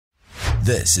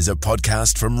This is a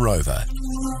podcast from Rover.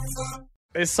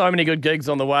 There's so many good gigs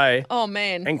on the way. Oh,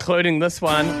 man. Including this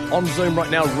one on Zoom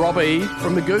right now, Robby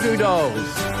from the Goo Goo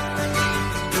Dolls.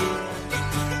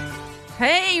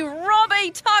 Hey,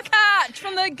 Robby Takac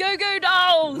from the Goo Goo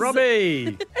Dolls.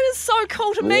 Robby! It is so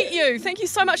cool to meet you. Thank you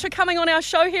so much for coming on our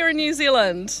show here in New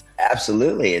Zealand.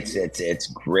 Absolutely, it's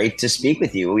great to speak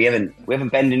with you. We haven't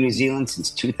been to New Zealand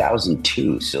since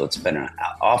 2002, so it's been an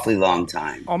awfully long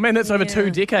time. Oh man, that's over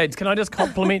 2 decades. Can I just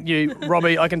compliment you,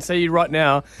 Robby? I can see you right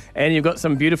now, and you've got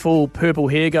some beautiful purple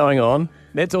hair going on.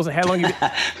 That's also how long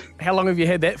have you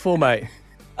had that for, mate?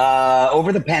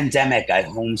 Over the pandemic, I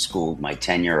homeschooled my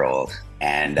 10-year-old,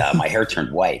 and my hair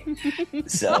turned white.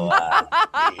 So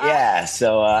I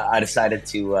decided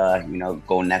to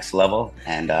go next level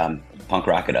and punk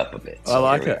rock it up a bit. So I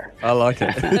like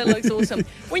it. That looks awesome.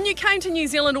 When you came to New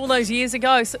Zealand all those years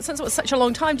ago, since it was such a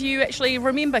long time, do you actually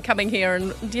remember coming here?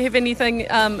 And do you have anything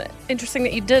interesting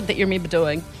that you did that you remember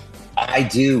doing? I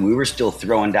do. We were still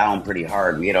throwing down pretty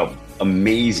hard. We had an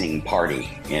amazing party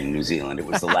in New Zealand. It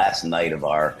was the last night of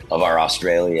our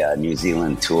Australia New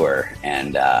Zealand tour,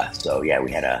 and we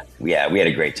had a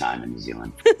great time in New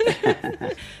Zealand.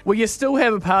 Will you still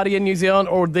have a party in New Zealand,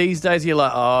 or these days you're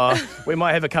like, we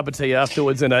might have a cup of tea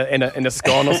afterwards in a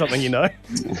scone or something, you know?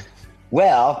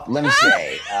 Well, let me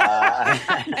say,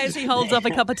 as he holds up a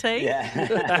cup of tea.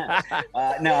 Yeah.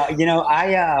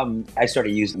 I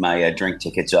started using my drink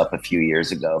tickets up a few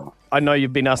years ago. I know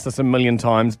you've been asked this a million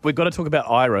times. We've got to talk about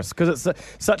Iris because it's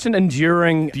such an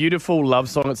enduring, beautiful love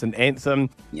song. It's an anthem.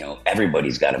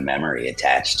 Everybody's got a memory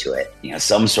attached to it.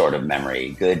 Some sort of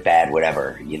memory, good, bad,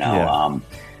 whatever.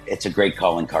 It's a great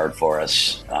calling card for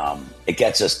us. It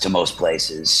gets us to most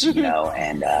places,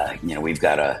 and we've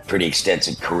got a pretty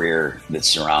extensive career that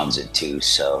surrounds it too.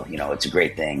 So, it's a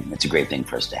great thing. It's a great thing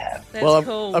for us to have. That's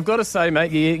cool. I've got to say,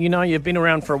 mate, you've been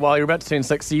around for a while. You're about to turn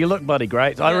 60. You look bloody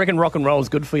great. Yeah. I reckon rock and roll is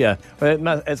good for you. But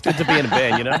it's good to be in a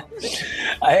band,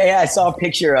 I saw a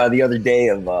picture the other day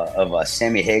of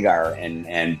Sammy Hagar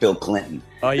and Bill Clinton.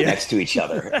 Oh, yeah? Next to each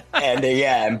other. And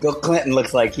and Bill Clinton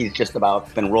looks like he's just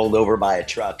about been rolled over by a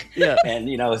truck. Yeah. And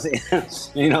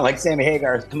like Sammy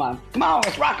Hagar, come on,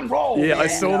 let's rock and roll. Yeah, man. I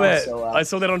saw that. I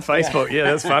saw that on Facebook. Yeah,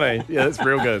 that's funny. Yeah, that's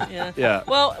real good. Yeah.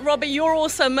 Well, Robby, you're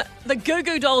awesome. The Goo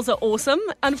Goo Dolls are awesome.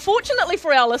 Unfortunately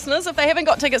for our listeners, if they haven't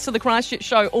got tickets to the Christchurch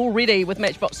show already with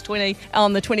Matchbox 20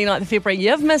 on the 29th of February,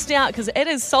 you've missed out because it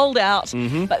is sold out.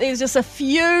 Mm-hmm. But there's just a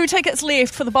few tickets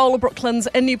left for the Bowl of Brooklands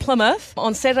in New Plymouth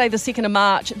on Saturday the 2nd of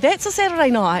March. That's a Saturday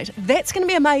night. That's going to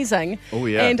be amazing. Oh,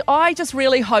 yeah. And I just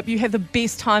really hope you have the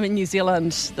best time in New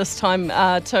Zealand this time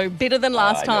too. Better than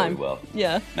last time. I know we will.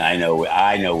 Yeah. I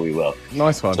know we will.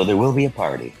 Nice one. So there will be a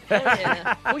party. Oh,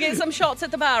 yeah. We'll get some shots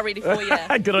at the bar ready for you.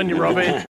 Good on you, Robby.